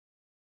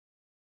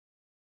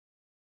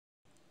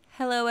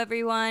Hello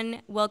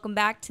everyone, welcome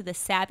back to the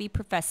Savvy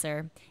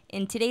Professor.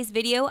 In today's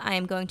video, I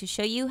am going to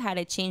show you how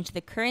to change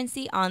the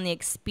currency on the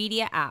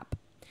Expedia app.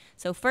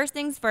 So first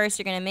things first,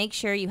 you're going to make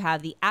sure you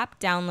have the app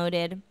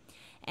downloaded.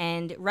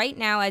 And right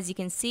now, as you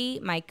can see,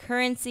 my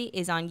currency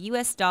is on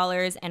US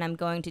dollars and I'm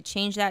going to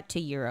change that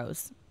to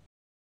euros.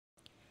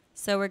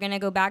 So we're going to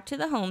go back to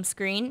the home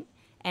screen,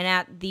 and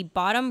at the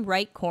bottom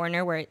right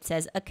corner where it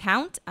says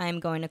account, I'm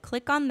going to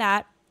click on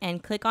that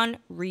and click on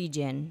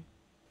region.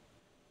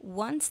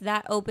 Once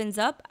that opens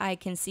up, I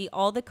can see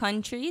all the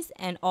countries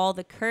and all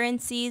the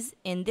currencies.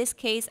 In this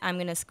case, I'm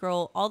going to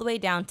scroll all the way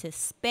down to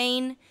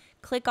Spain,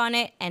 click on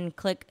it, and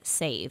click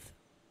Save.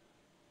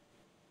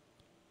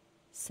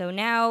 So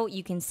now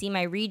you can see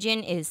my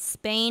region is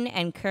Spain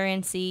and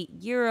currency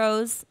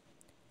euros.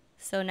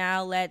 So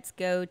now let's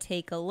go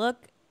take a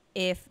look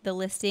if the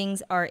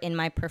listings are in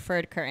my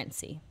preferred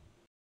currency.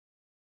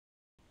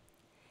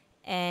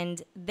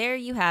 And there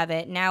you have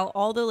it. Now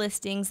all the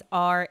listings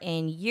are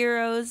in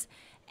euros.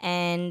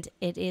 And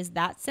it is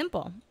that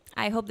simple.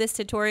 I hope this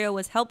tutorial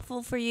was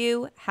helpful for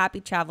you.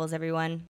 Happy travels, everyone.